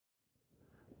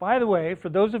By the way, for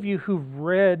those of you who've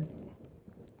read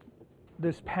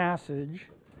this passage,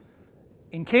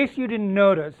 in case you didn't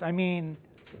notice, I mean,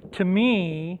 to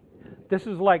me, this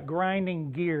is like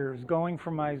grinding gears going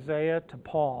from Isaiah to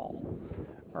Paul.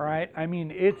 All right? I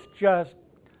mean, it's just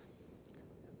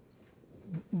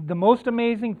the most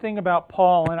amazing thing about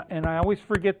Paul, and I always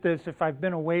forget this if I've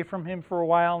been away from him for a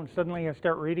while and suddenly I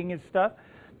start reading his stuff,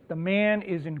 the man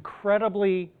is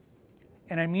incredibly,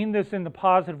 and I mean this in the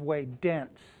positive way,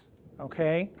 dense,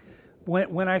 okay?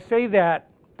 When I say that,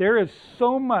 there is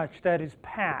so much that is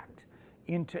packed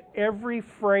into every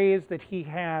phrase that he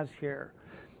has here.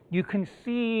 You can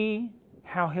see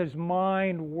how his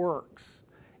mind works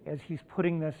as he's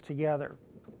putting this together.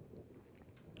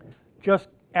 Just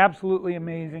absolutely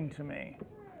amazing to me.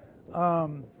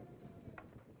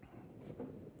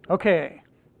 Okay.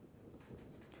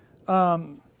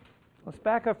 Let's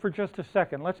back up for just a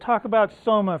second. Let's talk about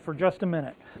Soma for just a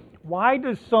minute. Why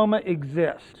does Soma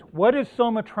exist? What is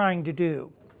Soma trying to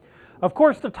do? Of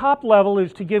course, the top level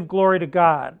is to give glory to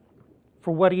God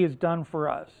for what he has done for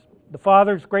us. The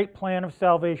Father's great plan of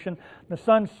salvation, the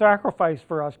Son's sacrifice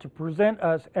for us to present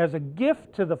us as a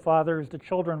gift to the Father as the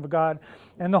children of God,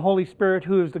 and the Holy Spirit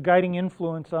who is the guiding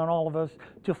influence on all of us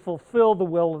to fulfill the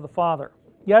will of the Father.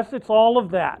 Yes, it's all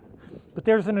of that, but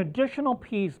there's an additional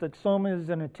piece that Soma is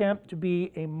an attempt to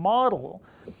be a model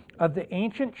of the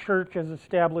ancient church as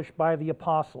established by the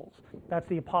apostles. That's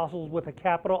the apostles with a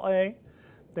capital A.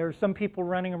 There are some people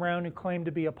running around who claim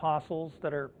to be apostles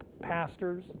that are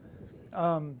pastors.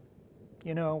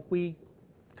 We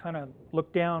kind of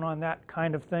look down on that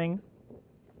kind of thing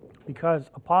because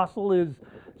apostle is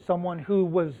someone who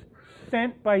was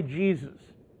sent by Jesus,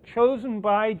 chosen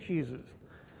by Jesus.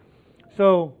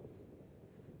 So,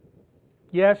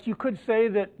 yes, you could say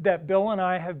that Bill and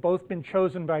I have both been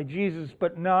chosen by Jesus,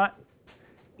 but not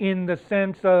in the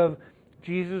sense of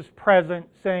Jesus present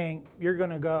saying, you're going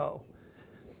to go.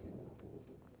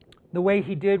 The way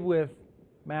he did with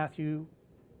Matthew,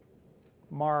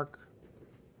 Mark,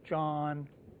 John,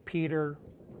 Peter.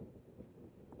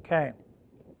 Okay.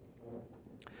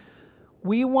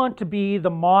 We want to be the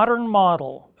modern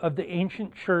model of the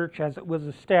ancient church as it was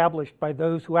established by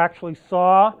those who actually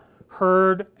saw,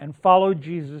 heard, and followed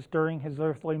Jesus during his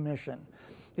earthly mission.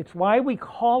 It's why we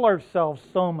call ourselves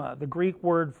Soma, the Greek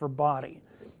word for body.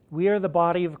 We are the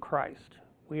body of Christ.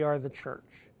 We are the church.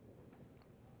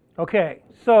 Okay,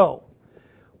 so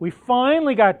we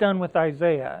finally got done with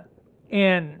Isaiah,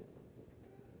 and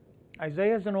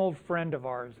Isaiah's an old friend of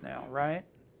ours now, right?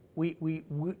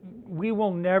 We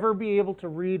will never be able to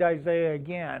read Isaiah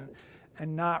again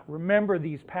and not remember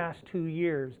these past 2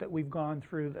 years that we've gone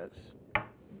through this.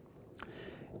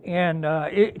 And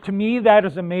to me, that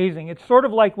is amazing. It's sort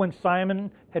of like when Simon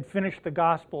had finished the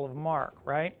Gospel of Mark,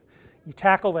 right? You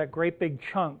tackle that great big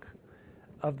chunk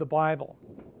of the Bible.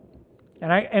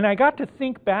 And I got to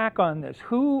think back on this.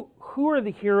 Who are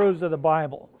the heroes of the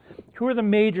Bible? Who are the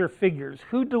major figures?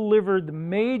 Who delivered the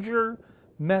major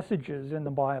messages in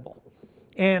the Bible?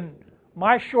 And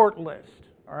my short list,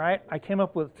 all right, I came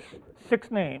up with 6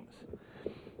 names.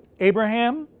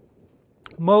 Abraham,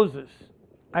 Moses,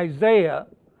 Isaiah,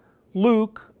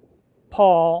 Luke,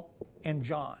 Paul, and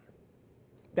John.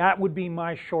 That would be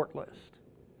my short list.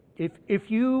 If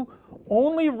you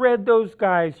only read those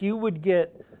guys, you would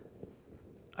get,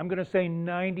 I'm going to say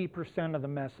 90% of the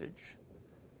message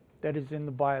that is in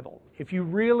the Bible, if you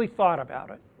really thought about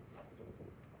it.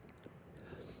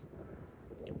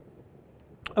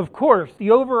 Of course,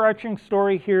 the overarching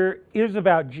story here is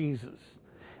about Jesus,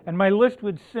 and my list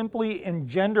would simply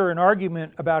engender an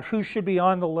argument about who should be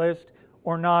on the list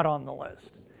or not on the list.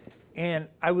 And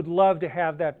I would love to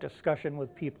have that discussion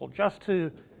with people just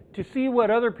to see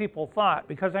what other people thought,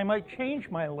 because I might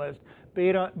change my list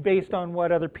based on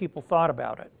what other people thought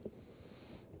about it.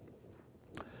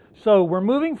 So we're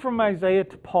moving from Isaiah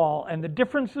to Paul, and the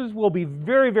differences will be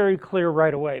very, very clear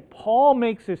right away. Paul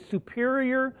makes a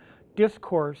superior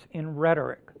discourse in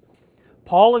rhetoric.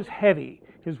 Paul is heavy.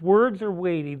 His words are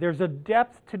weighty. There's a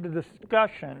depth to the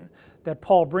discussion that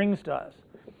Paul brings to us.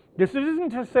 This isn't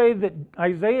to say that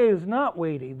Isaiah is not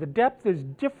weighty. The depth is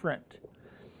different.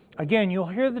 Again, you'll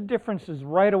hear the differences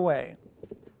right away.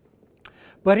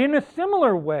 But in a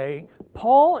similar way,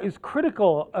 Paul is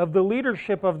critical of the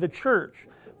leadership of the church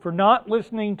for not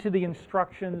listening to the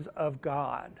instructions of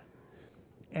God.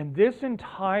 And this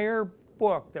entire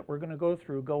book that we're going to go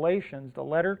through, Galatians, the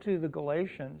letter to the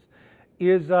Galatians,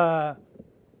 is a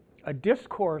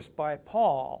discourse by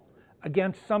Paul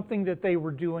against something that they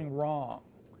were doing wrong,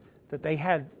 that they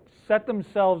had set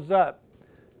themselves up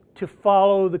to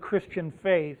follow the Christian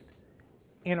faith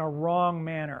in a wrong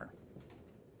manner.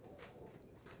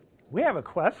 We have a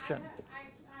question.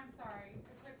 I'm sorry,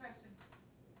 a quick question.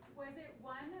 Was it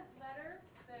one letter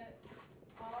that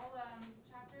all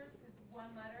chapters is one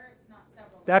letter? It's not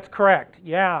several. That's correct,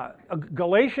 yeah.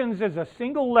 Galatians is a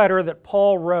single letter that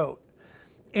Paul wrote.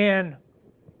 And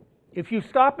if you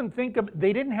stop and think of,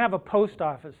 they didn't have a post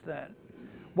office then.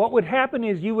 What would happen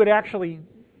is you would actually,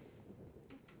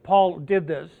 Paul did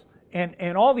this,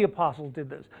 and all the apostles did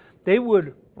this. They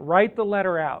would write the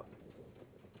letter out.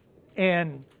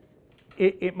 And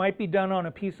it might be done on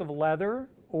a piece of leather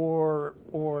or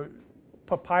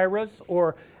papyrus,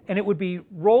 and it would be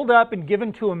rolled up and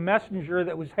given to a messenger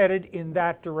that was headed in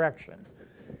that direction.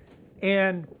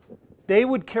 And they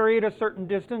would carry it a certain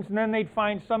distance, and then they'd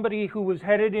find somebody who was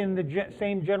headed in the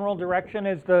same general direction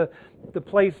as the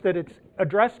place that it's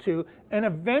addressed to, and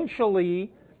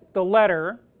eventually the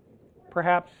letter,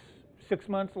 perhaps 6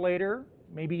 months later,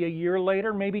 maybe a year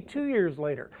later, maybe 2 years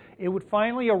later, it would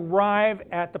finally arrive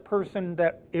at the person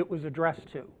that it was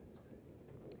addressed to.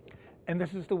 And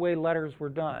this is the way letters were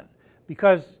done,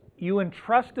 because you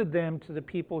entrusted them to the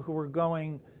people who were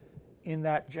going in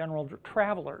that general,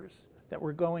 travelers that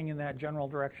were going in that general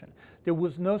direction. There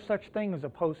was no such thing as a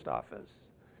post office.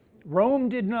 Rome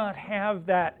did not have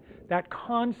that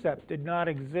concept did not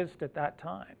exist at that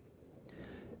time.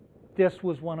 This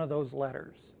was one of those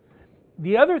letters.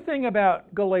 The other thing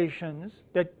about Galatians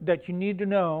that you need to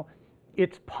know,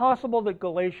 it's possible that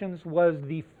Galatians was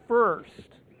the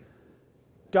first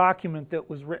document that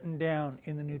was written down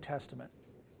in the New Testament,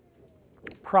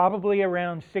 probably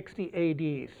around 60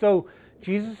 AD. So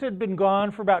Jesus had been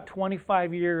gone for about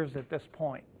 25 years at this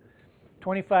point,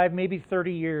 25, maybe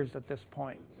 30 years at this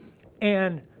point.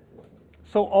 And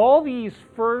so all these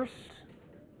first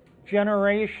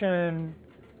generation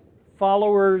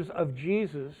followers of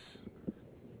Jesus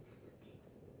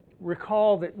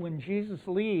recall that when Jesus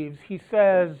leaves, he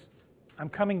says, I'm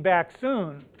coming back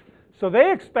soon. So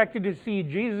they expected to see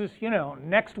Jesus,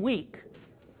 next week.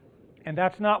 And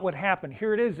that's not what happened.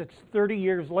 Here it is, it's 30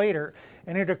 years later.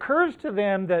 And it occurs to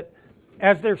them that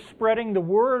as they're spreading the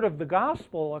word of the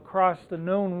gospel across the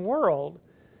known world,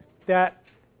 that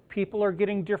people are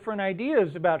getting different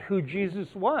ideas about who Jesus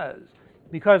was.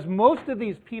 Because most of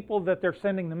these people that they're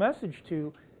sending the message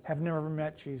to have never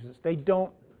met Jesus. They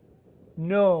don't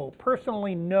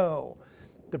personally know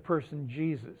the person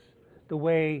Jesus the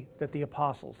way that the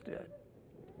apostles did.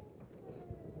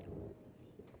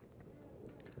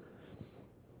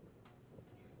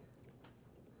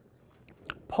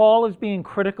 Paul is being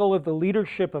critical of the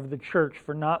leadership of the church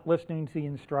for not listening to the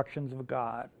instructions of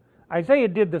God. Isaiah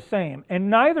did the same, and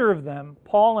neither of them,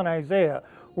 Paul and Isaiah,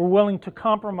 were willing to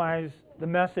compromise the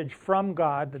message from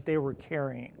God that they were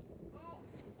carrying.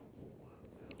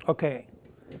 Okay,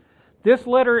 this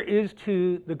letter is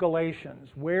to the Galatians.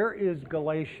 Where is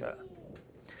Galatia?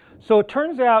 So it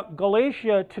turns out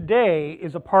Galatia today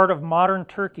is a part of modern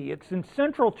Turkey. It's in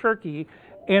central Turkey,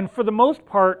 and for the most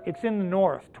part, it's in the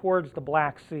north, towards the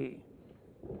Black Sea.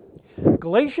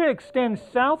 Galatia extends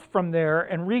south from there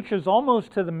and reaches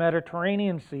almost to the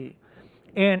Mediterranean Sea.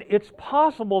 And it's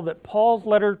possible that Paul's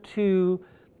letter to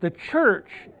the church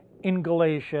in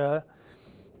Galatia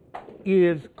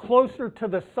is closer to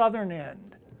the southern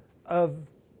end of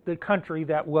the country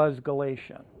that was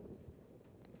Galatia.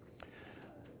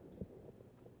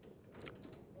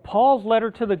 Paul's letter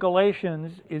to the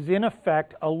Galatians is in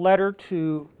effect a letter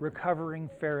to recovering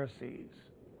Pharisees.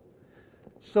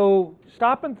 So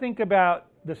stop and think about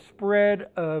the spread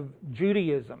of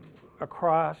Judaism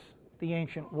across the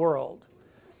ancient world.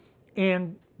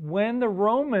 And when the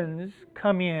Romans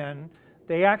come in,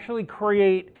 they actually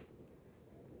create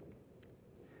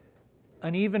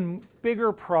an even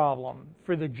bigger problem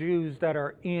for the Jews that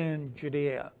are in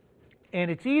Judea. And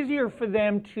it's easier for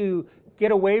them to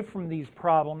get away from these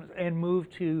problems and move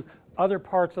to other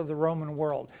parts of the Roman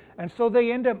world. And so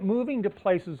they end up moving to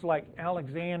places like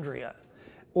Alexandria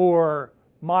or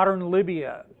modern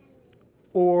Libya,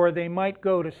 or they might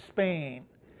go to Spain.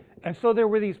 And so there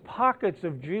were these pockets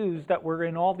of Jews that were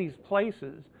in all these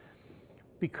places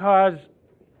because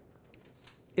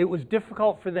it was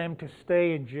difficult for them to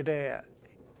stay in Judea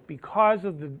because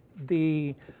of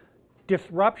the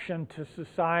disruption to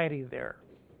society there.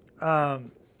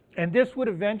 And this would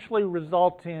eventually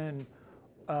result in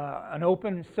an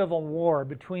open civil war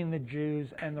between the Jews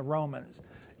and the Romans.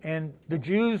 And the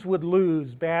Jews would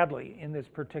lose badly in this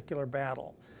particular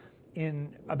battle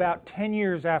in about 10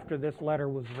 years after this letter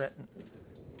was written.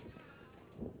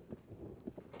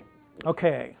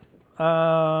 Okay.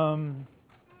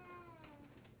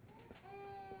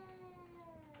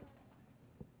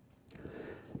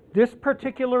 This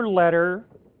particular letter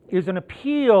is an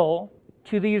appeal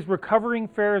to these recovering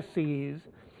Pharisees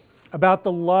about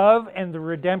the love and the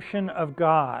redemption of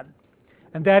God,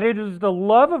 and that it is the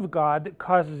love of God that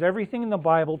causes everything in the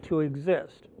Bible to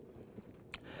exist.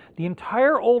 The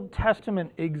entire Old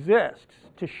Testament exists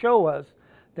to show us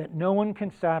that no one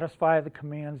can satisfy the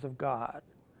commands of God.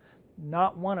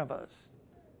 Not one of us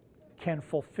can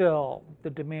fulfill the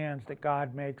demands that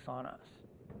God makes on us.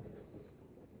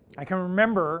 I can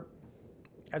remember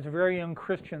as a very young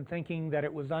Christian thinking that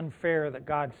it was unfair that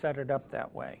God set it up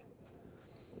that way.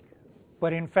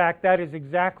 But in fact, that is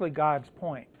exactly God's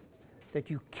point, that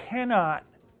you cannot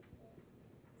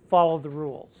follow the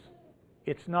rules.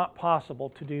 It's not possible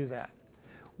to do that.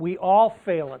 We all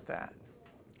fail at that.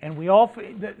 And we all,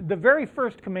 the very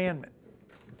first commandment,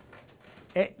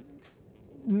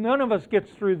 none of us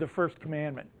gets through the first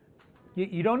commandment.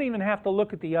 You don't even have to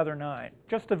look at the other 9.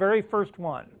 Just the very first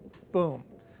one, boom.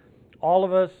 All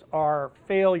of us are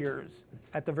failures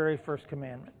at the very first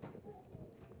commandment.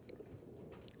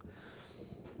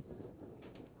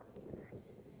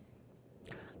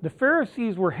 The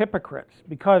Pharisees were hypocrites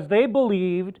because they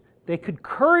believed they could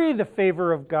curry the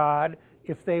favor of God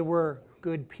if they were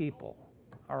good people.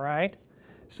 All right?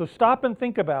 So stop and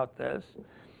think about this.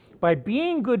 By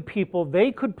being good people,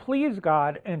 they could please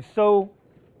God and so,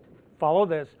 follow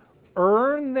this,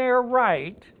 earn their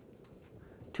right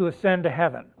to ascend to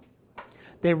heaven.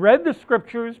 They read the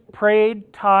scriptures,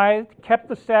 prayed, tithed, kept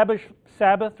the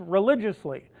Sabbath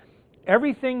religiously.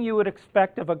 Everything you would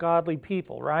expect of a godly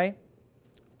people, right?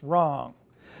 Wrong.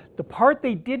 The part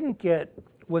they didn't get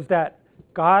was that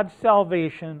God's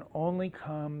salvation only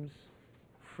comes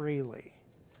freely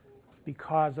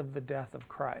because of the death of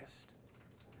Christ.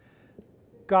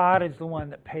 God is the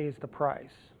one that pays the price.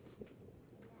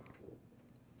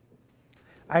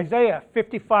 Isaiah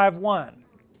 55:1.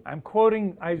 I'm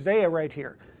quoting Isaiah right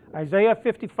here. Isaiah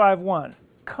 55:1.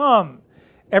 Come,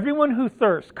 everyone who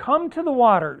thirsts, come to the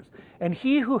waters, and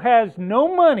he who has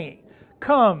no money,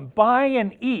 come, buy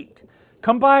and eat.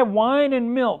 Come buy wine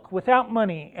and milk without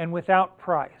money and without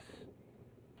price.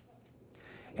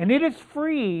 And it is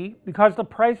free because the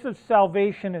price of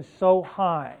salvation is so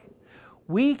high.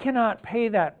 We cannot pay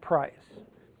that price,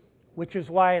 which is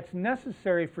why it's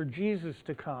necessary for Jesus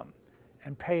to come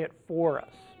and pay it for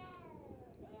us.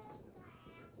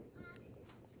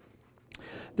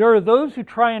 There are those who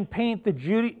try and paint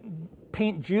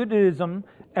Judaism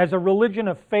as a religion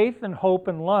of faith and hope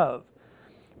and love.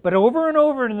 But over and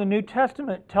over in the New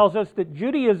Testament tells us that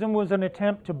Judaism was an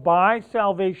attempt to buy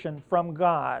salvation from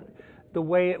God the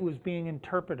way it was being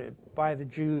interpreted by the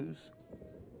Jews.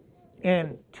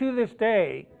 And to this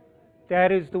day,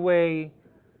 that is the way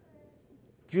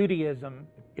Judaism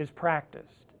is practiced.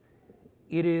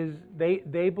 It is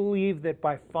they believe that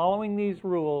by following these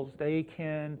rules, they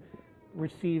can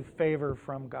receive favor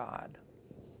from God.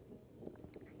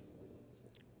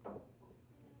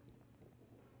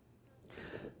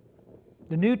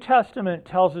 The New Testament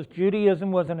tells us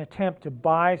Judaism was an attempt to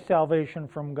buy salvation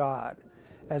from God,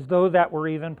 as though that were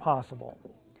even possible.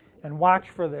 And watch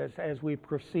for this as we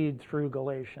proceed through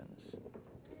Galatians.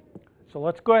 So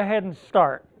let's go ahead and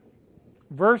start.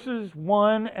 Verses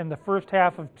 1 and the first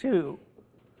half of 2.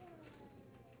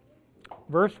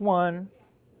 Verse 1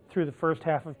 through the first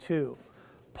half of 2.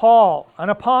 Paul, an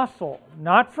apostle,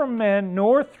 not from men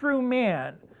nor through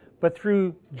man, but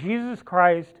through Jesus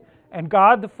Christ and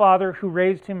God the Father who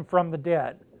raised him from the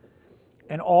dead,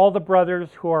 and all the brothers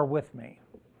who are with me.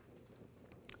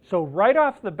 So right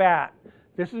off the bat,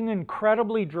 this is an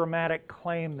incredibly dramatic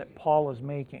claim that Paul is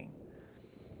making.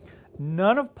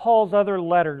 None of Paul's other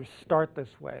letters start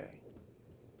this way,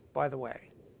 by the way.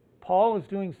 Paul is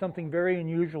doing something very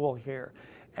unusual here,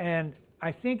 and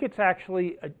I think it's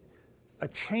actually a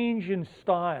change in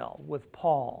style with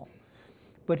Paul.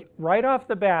 But right off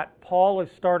the bat, Paul is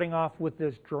starting off with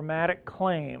this dramatic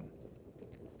claim.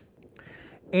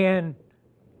 And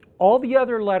all the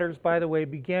other letters, by the way,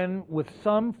 begin with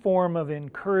some form of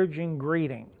encouraging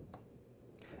greeting.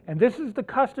 And this is the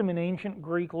custom in ancient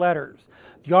Greek letters.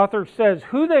 The author says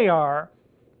who they are,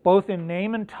 both in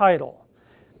name and title.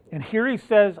 And here he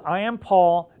says, I am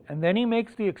Paul, and then he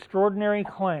makes the extraordinary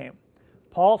claim.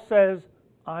 Paul says,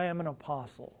 I am an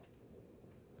apostle.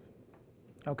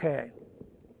 Okay.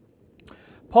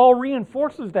 Paul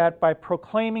reinforces that by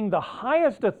proclaiming the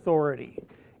highest authority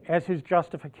as his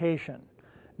justification,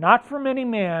 not from any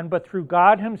man, but through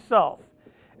God himself,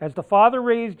 as the Father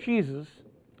raised Jesus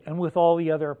and with all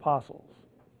the other apostles.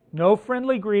 No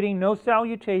friendly greeting, no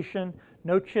salutation,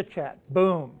 no chit-chat.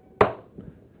 Boom.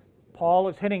 Paul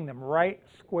is hitting them right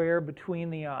square between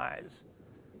the eyes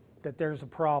that there's a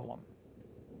problem.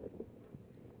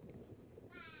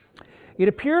 It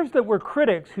appears that were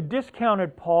critics who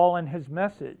discounted Paul and his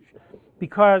message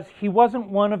because he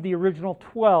wasn't one of the original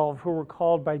 12 who were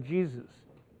called by Jesus.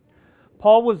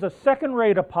 Paul was a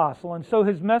second-rate apostle, and so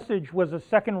his message was a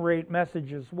second-rate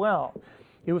message as well.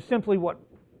 It was simply what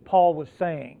Paul was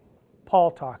saying,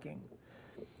 Paul talking.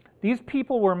 These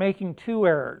people were making two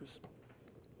errors.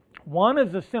 One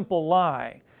is a simple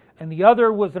lie, and the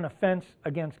other was an offense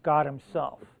against God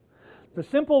himself. The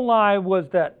simple lie was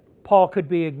that Paul could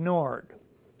be ignored,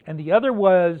 and the other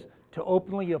was to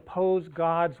openly oppose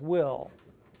God's will.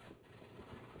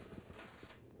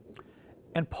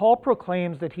 And Paul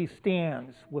proclaims that he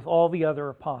stands with all the other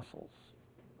apostles.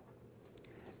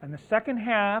 And the second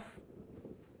half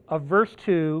of verse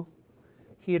 2,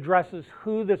 he addresses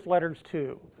who this letter's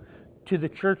to the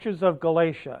churches of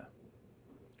Galatia.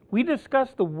 We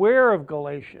discussed the where of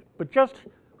Galatia, but just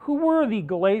who were the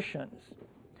Galatians?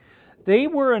 They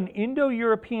were an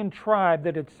Indo-European tribe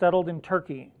that had settled in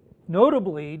Turkey,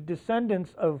 notably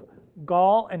descendants of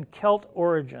Gaul and Celt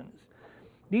origins.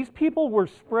 These people were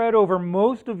spread over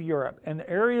most of Europe, and the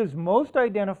areas most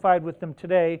identified with them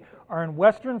today are in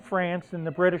western France and the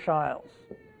British Isles.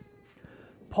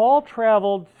 Paul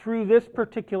traveled through this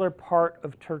particular part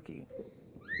of Turkey.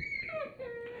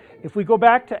 If we go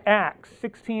back to Acts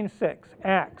 16:6,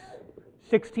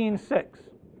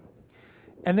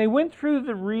 and they went through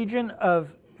the region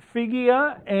of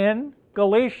Phrygia and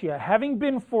Galatia, having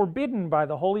been forbidden by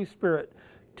the Holy Spirit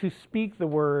to speak the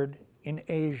word in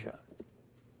Asia.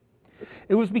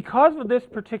 It was because of this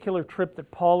particular trip that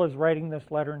Paul is writing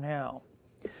this letter now.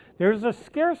 There's a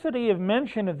scarcity of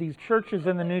mention of these churches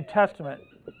in the New Testament,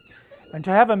 and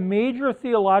to have a major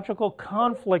theological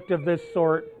conflict of this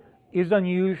sort is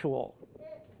unusual.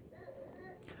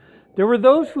 There were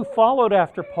those who followed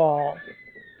after Paul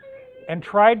and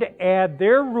tried to add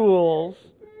their rules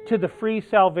to the free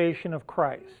salvation of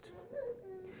Christ.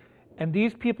 And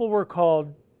these people were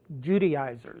called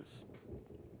Judaizers,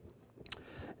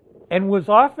 and was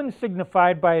often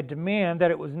signified by a demand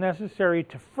that it was necessary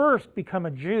to first become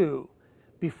a Jew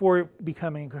before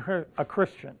becoming a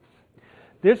Christian.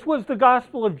 This was the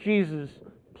gospel of Jesus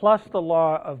plus the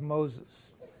law of Moses.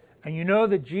 And you know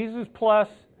that Jesus plus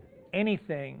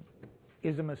anything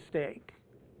is a mistake.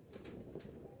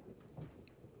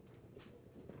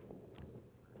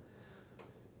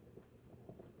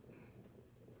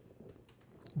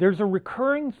 There's a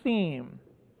recurring theme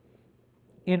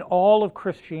in all of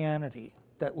Christianity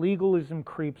that legalism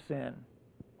creeps in.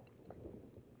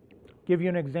 I'll give you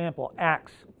an example.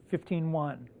 Acts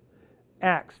 15:1.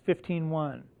 Acts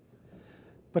 15:1.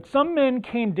 But some men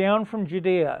came down from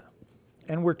Judea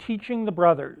and were teaching the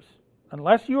brothers,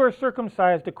 unless you are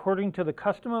circumcised according to the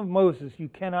custom of Moses, you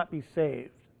cannot be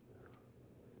saved.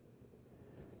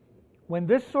 When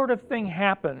this sort of thing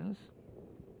happens,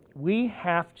 we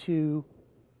have to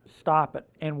stop it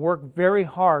and work very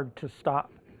hard to stop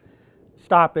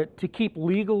it, to keep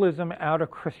legalism out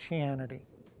of Christianity.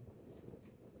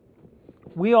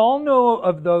 We all know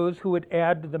of those who would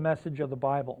add to the message of the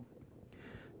Bible.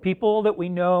 People that we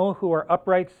know who are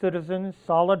upright citizens,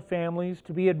 solid families,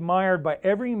 to be admired by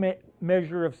every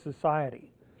measure of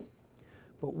society.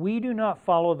 But we do not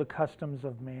follow the customs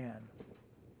of man.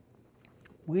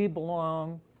 We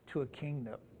belong to a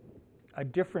kingdom, a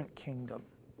different kingdom.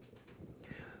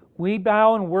 We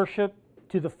bow and worship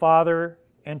to the Father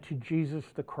and to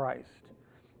Jesus the Christ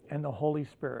and the Holy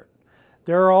Spirit.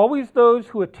 There are always those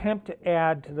who attempt to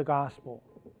add to the gospel.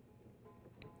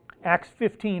 Acts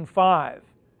 15:5.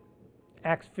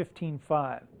 Acts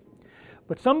 15:5.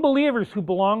 But some believers who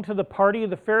belonged to the party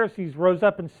of the Pharisees rose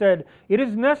up and said, "It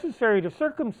is necessary to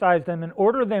circumcise them and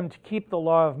order them to keep the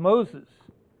law of Moses."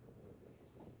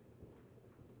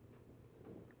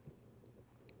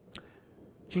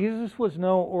 Jesus was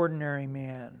no ordinary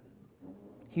man.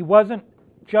 He wasn't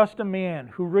just a man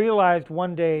who realized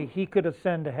one day he could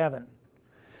ascend to heaven.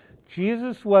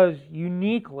 Jesus was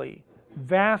uniquely,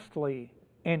 vastly,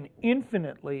 and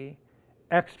infinitely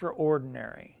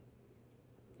extraordinary.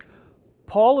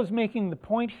 Paul is making the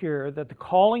point here that the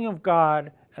calling of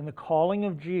God and the calling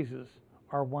of Jesus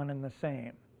are one and the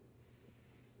same.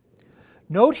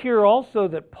 Note here also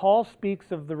that Paul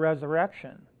speaks of the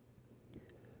resurrection.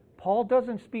 Paul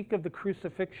doesn't speak of the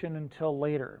crucifixion until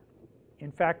later.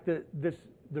 In fact, the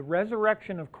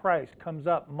resurrection of Christ comes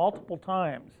up multiple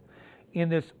times in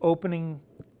this opening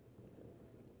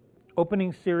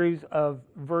series of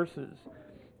verses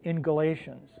in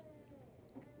Galatians.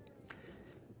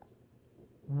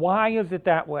 Why is it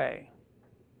that way?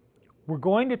 We're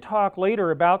going to talk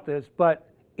later about this, but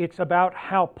it's about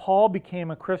how Paul became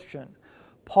a Christian.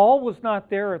 Paul was not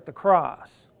there at the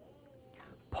cross.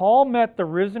 Paul met the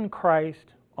risen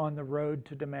Christ on the road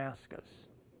to Damascus.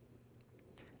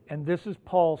 And this is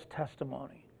Paul's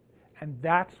testimony. And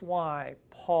that's why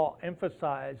Paul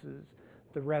emphasizes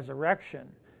the resurrection,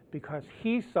 because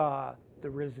he saw the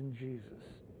risen Jesus.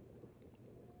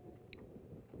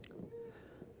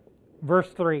 Verse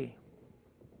 3.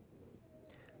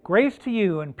 Grace to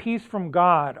you and peace from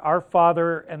God, our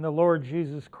Father, and the Lord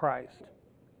Jesus Christ.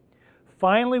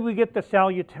 Finally, we get the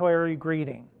salutary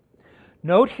greeting.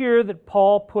 Note here that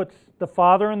Paul puts the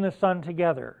Father and the Son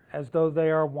together as though they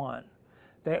are one.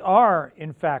 They are,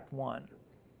 in fact, one.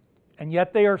 And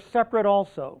yet they are separate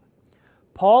also.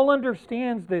 Paul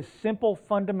understands this simple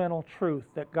fundamental truth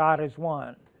that God is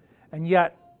one, and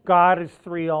yet God is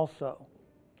three also.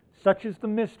 Such is the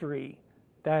mystery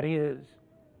that is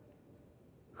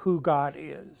who God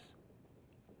is.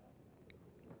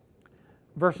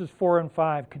 Verses 4 and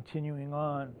 5, continuing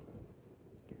on.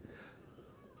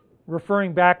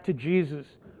 Referring back to Jesus,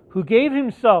 who gave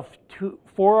himself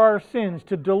for our sins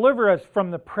to deliver us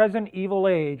from the present evil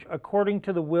age, according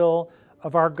to the will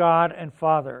of our God and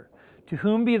Father, to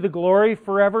whom be the glory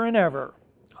forever and ever.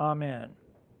 Amen.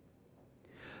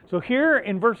 So here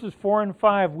in verses 4 and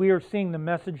 5, we are seeing the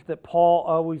message that Paul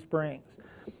always brings.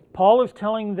 Paul is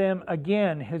telling them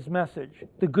again his message,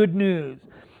 the good news.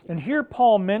 And here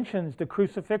Paul mentions the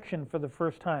crucifixion for the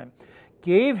first time.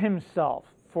 Gave himself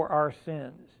for our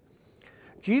sins.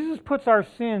 Jesus puts our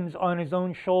sins on his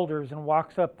own shoulders and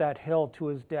walks up that hill to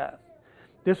his death.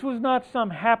 This was not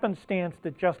some happenstance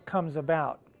that just comes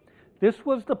about. This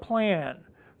was the plan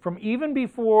from even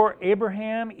before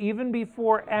Abraham, even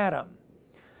before Adam.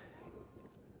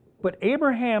 But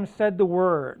Abraham said the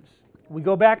words. We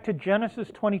go back to Genesis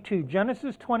 22.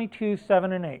 Genesis 22,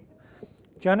 7 and 8.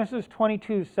 Genesis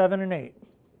 22, 7 and 8.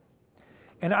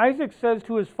 And Isaac says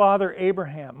to his father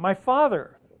Abraham, "My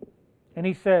father." And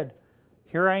he said,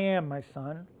 "Here I am, my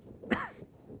son."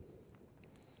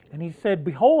 And he said,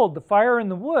 "Behold, the fire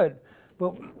and the wood,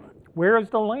 but where is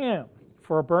the lamb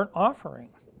for a burnt offering?"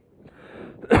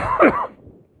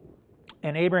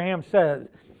 And Abraham said,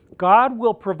 "God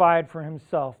will provide for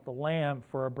himself the lamb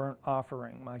for a burnt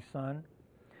offering, my son."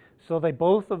 So they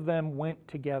both of them went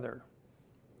together.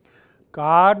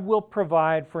 God will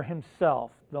provide for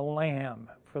himself the lamb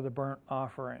for the burnt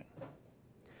offering.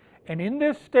 And in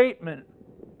this statement,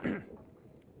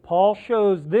 Paul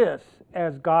shows this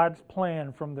as God's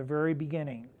plan from the very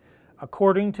beginning,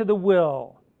 according to the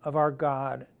will of our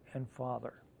God and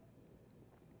Father.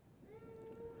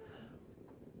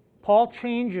 Paul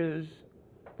changes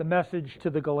the message to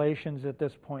the Galatians at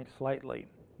this point slightly,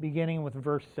 beginning with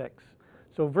verse 6.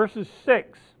 So verses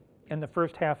 6 and the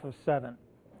first half of 7.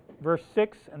 Verse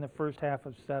 6 and the first half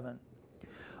of 7.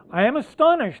 I am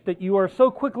astonished that you are so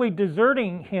quickly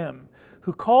deserting him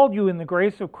who called you in the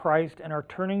grace of Christ and are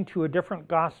turning to a different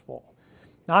gospel.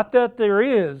 Not that there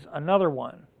is another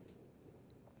one.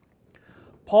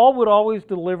 Paul would always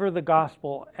deliver the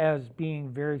gospel as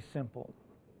being very simple.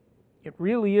 It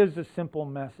really is a simple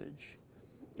message.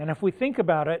 And if we think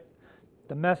about it,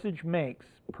 the message makes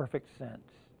perfect sense.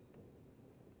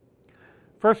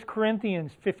 1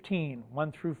 Corinthians 15,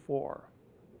 1 through 4.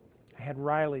 I had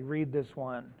Riley read this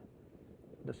one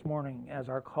this morning as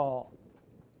our call.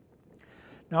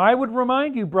 Now I would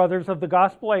remind you, brothers, of the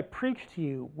gospel I preached to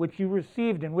you, which you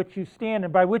received, in which you stand,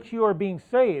 and by which you are being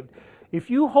saved,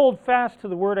 if you hold fast to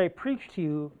the word I preached to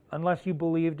you, unless you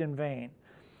believed in vain.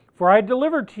 For I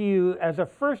delivered to you as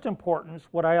of first importance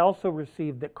what I also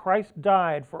received, that Christ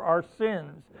died for our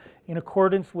sins in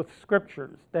accordance with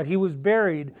Scriptures, that he was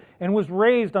buried and was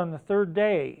raised on the third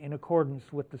day in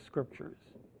accordance with the Scriptures.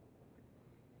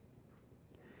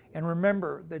 And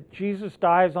remember that Jesus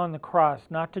dies on the cross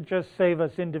not to just save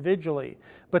us individually,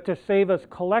 but to save us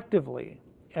collectively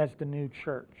as the new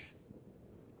church.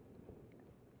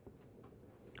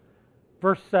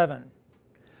 Verse 7.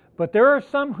 But there are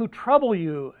some who trouble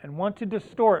you and want to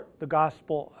distort the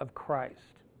gospel of Christ.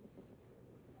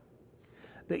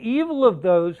 The evil of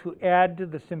those who add to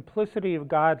the simplicity of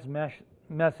God's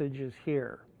message is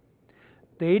here.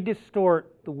 They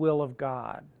distort the will of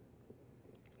God.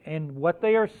 And what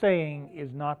they are saying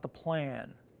is not the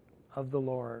plan of the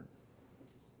Lord.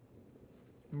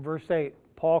 In verse 8,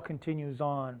 Paul continues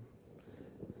on.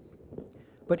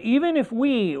 But even if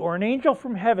we or an angel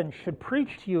from heaven should preach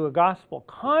to you a gospel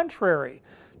contrary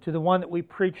to the one that we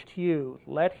preach to you,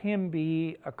 let him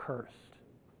be accursed.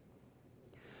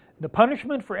 The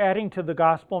punishment for adding to the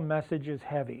gospel message is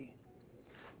heavy,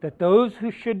 that those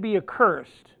who should be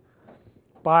accursed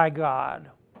by God.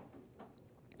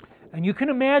 And you can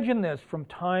imagine this from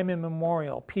time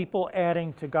immemorial, people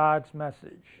adding to God's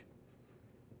message.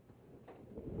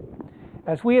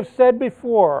 As we have said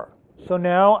before, so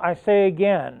now I say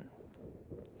again,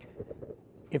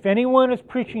 if anyone is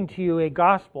preaching to you a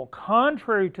gospel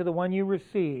contrary to the one you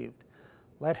received,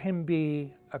 let him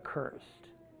be accursed.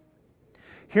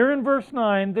 Here in verse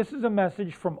 9, this is a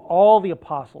message from all the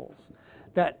apostles,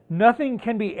 that nothing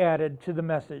can be added to the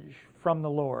message from the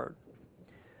Lord.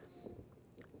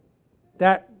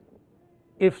 That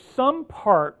if some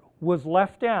part was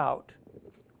left out,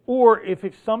 or if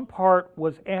some part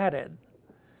was added,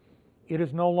 it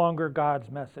is no longer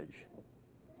God's message,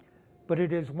 but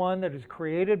it is one that is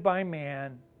created by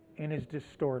man and is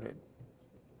distorted.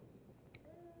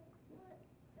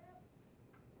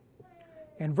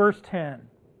 In verse 10,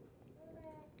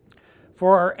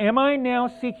 for am I now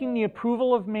seeking the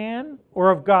approval of man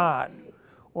or of God?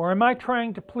 Or am I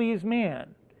trying to please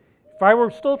man? If I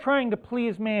were still trying to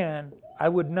please man, I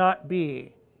would not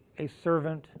be a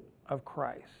servant of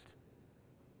Christ.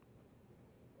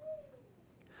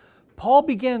 Paul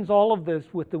begins all of this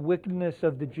with the wickedness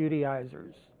of the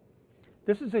Judaizers.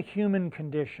 This is a human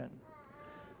condition.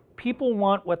 People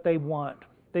want what they want.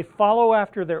 They follow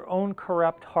after their own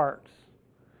corrupt hearts.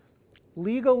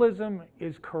 Legalism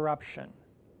is corruption.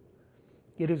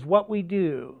 It is what we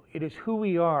do. It is who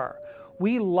we are.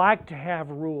 We like to have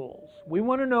rules. We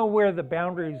want to know where the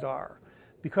boundaries are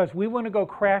because we want to go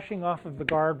crashing off of the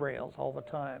guardrails all the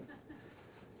time.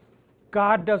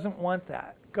 God doesn't want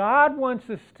that. God wants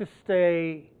us to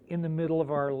stay in the middle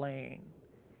of our lane.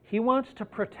 He wants to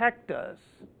protect us,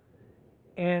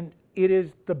 and it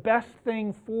is the best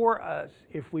thing for us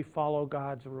if we follow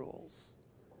God's rules.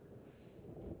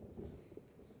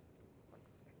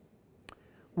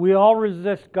 We all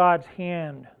resist God's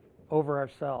hand over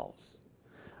ourselves.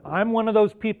 I'm one of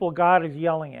those people God is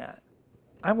yelling at.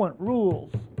 I want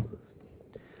rules.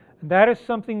 And that is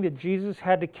something that Jesus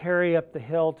had to carry up the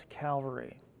hill to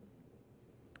Calvary.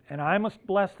 And I must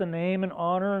bless the name and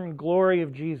honor and glory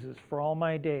of Jesus for all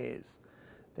my days,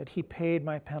 that he paid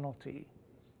my penalty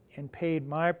and paid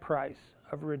my price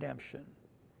of redemption.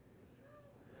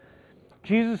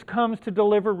 Jesus comes to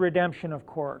deliver redemption, of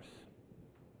course.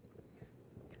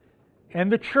 And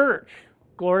the church,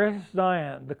 glorious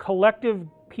Zion, the collective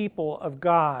people of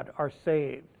God are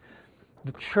saved.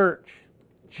 The church,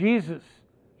 Jesus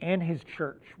and his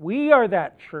church. We are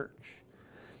that church.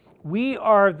 We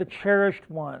are the cherished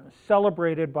ones,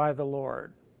 celebrated by the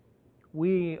Lord.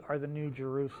 We are the New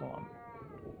Jerusalem.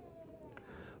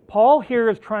 Paul here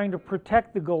is trying to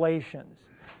protect the Galatians.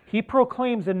 He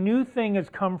proclaims a new thing has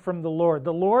come from the Lord.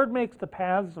 The Lord makes the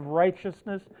paths of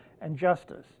righteousness and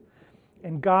justice.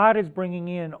 And God is bringing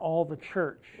in all the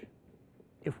church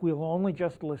if we'll only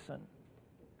just listen.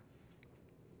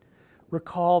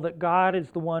 Recall that God is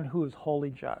the one who is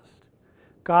wholly just.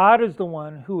 God is the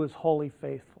one who is wholly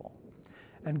faithful.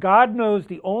 And God knows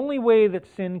the only way that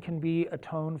sin can be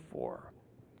atoned for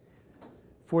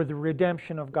the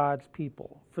redemption of God's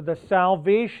people, for the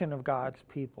salvation of God's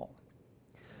people.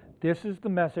 This is the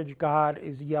message God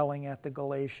is yelling at the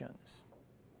Galatians.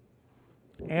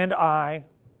 And I,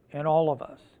 and all of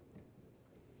us.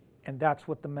 And that's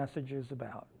what the message is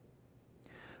about.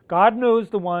 God knows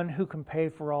the one who can pay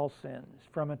for all sins,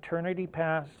 from eternity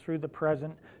past through the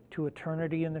present to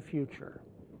eternity in the future.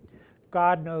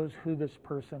 God knows who this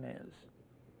person is.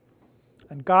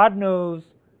 And God knows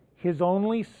his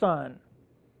only Son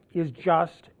is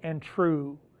just and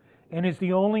true, and is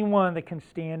the only one that can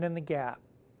stand in the gap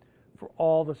for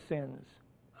all the sins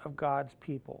of God's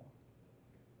people.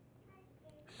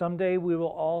 Someday we will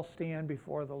all stand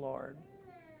before the Lord.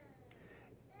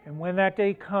 And when that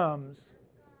day comes,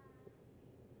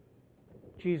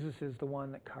 Jesus is the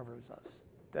one that covers us,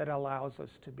 that allows us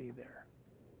to be there.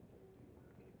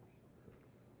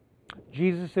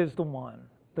 Jesus is the one,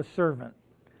 the servant.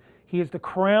 He is the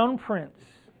crown prince,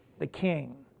 the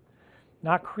king,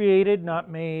 not created,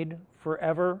 not made,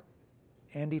 forever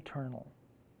and eternal.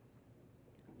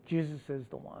 Jesus is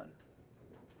the one,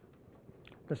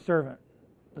 the servant,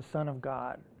 the Son of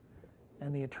God,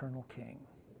 and the eternal King.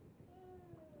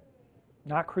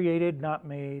 Not created, not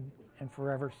made, and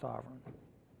forever sovereign.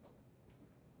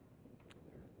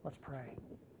 Let's pray.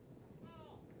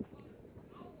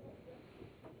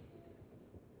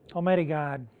 Almighty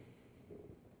God,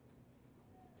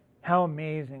 how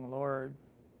amazing, Lord.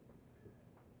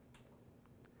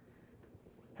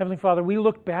 Heavenly Father, we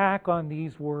look back on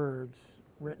these words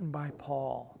written by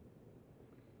Paul,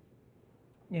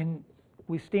 and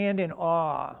we stand in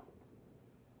awe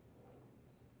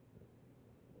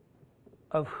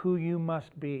of who you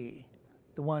must be,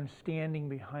 the one standing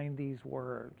behind these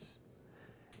words.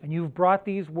 And you've brought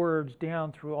these words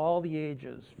down through all the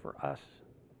ages for us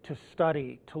to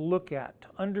study, to look at, to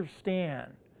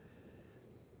understand.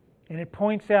 And it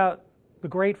points out the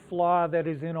great flaw that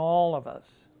is in all of us,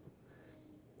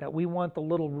 that we want the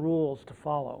little rules to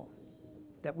follow,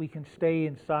 that we can stay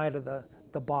inside of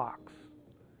the box.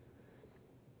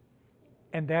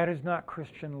 And that is not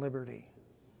Christian liberty.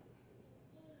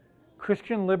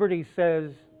 Christian liberty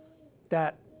says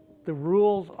that the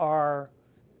rules are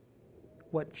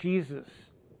what Jesus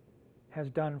has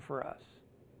done for us.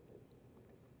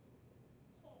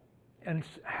 And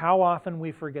how often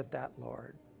we forget that,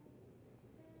 Lord.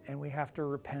 And we have to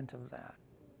repent of that.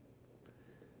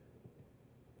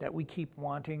 That we keep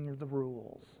wanting the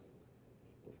rules.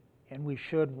 And we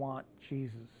should want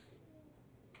Jesus.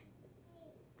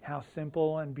 How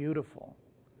simple and beautiful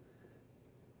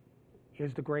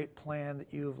is the great plan that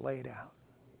you have laid out.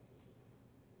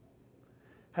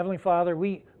 Heavenly Father,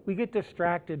 we get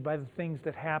distracted by the things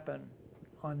that happen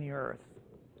on the earth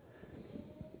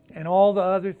and all the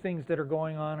other things that are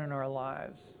going on in our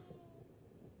lives.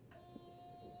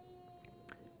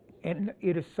 And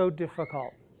it is so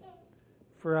difficult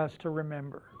for us to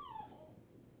remember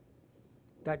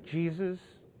that Jesus,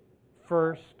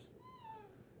 first,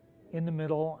 in the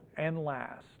middle, and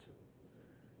last,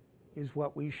 is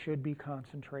what we should be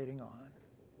concentrating on.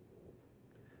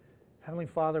 Heavenly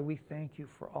Father, we thank you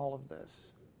for all of this,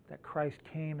 that Christ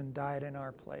came and died in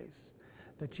our place,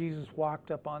 that Jesus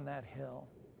walked up on that hill,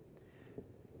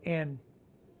 and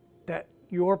that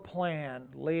your plan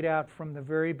laid out from the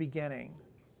very beginning,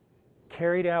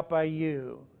 carried out by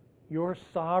you, your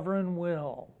sovereign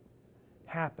will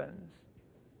happens.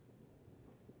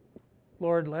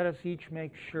 Lord, let us each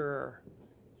make sure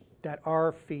that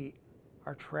our feet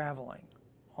are traveling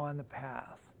on the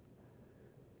path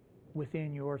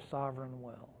within your sovereign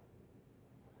will.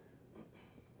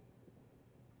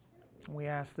 We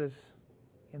ask this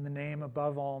in the name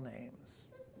above all names,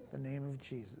 the name of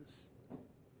Jesus.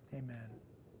 Amen.